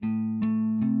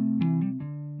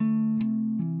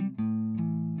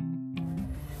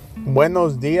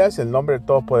Buenos días, en nombre del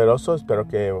Todopoderoso. Espero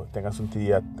que tengas un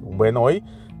día bueno hoy,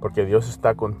 porque Dios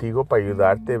está contigo para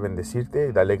ayudarte, bendecirte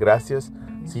y darle gracias.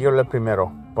 Síguelo el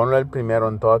primero, ponlo el primero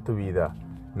en toda tu vida.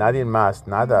 Nadie más,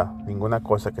 nada, ninguna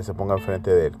cosa que se ponga enfrente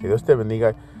de Él. Que Dios te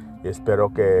bendiga y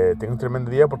espero que tengas un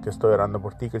tremendo día porque estoy orando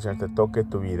por ti, que el Señor te toque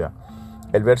tu vida.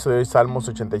 El verso de hoy, Salmos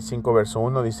 85, verso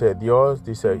 1, dice, Dios,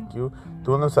 dice,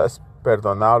 tú nos has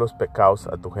perdonado los pecados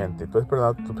a tu gente. Tú has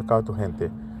perdonado tus pecados a tu gente.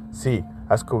 Sí,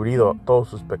 has cubrido todos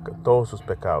sus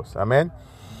pecados. Amén.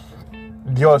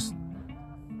 Dios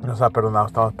nos ha perdonado,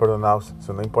 estamos perdonados.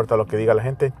 Eso no importa lo que diga la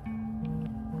gente.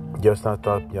 Dios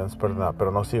ya nos perdona,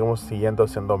 pero no sigamos siguiendo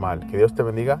haciendo mal. Que Dios te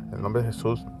bendiga. En el nombre de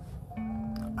Jesús.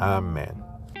 Amén.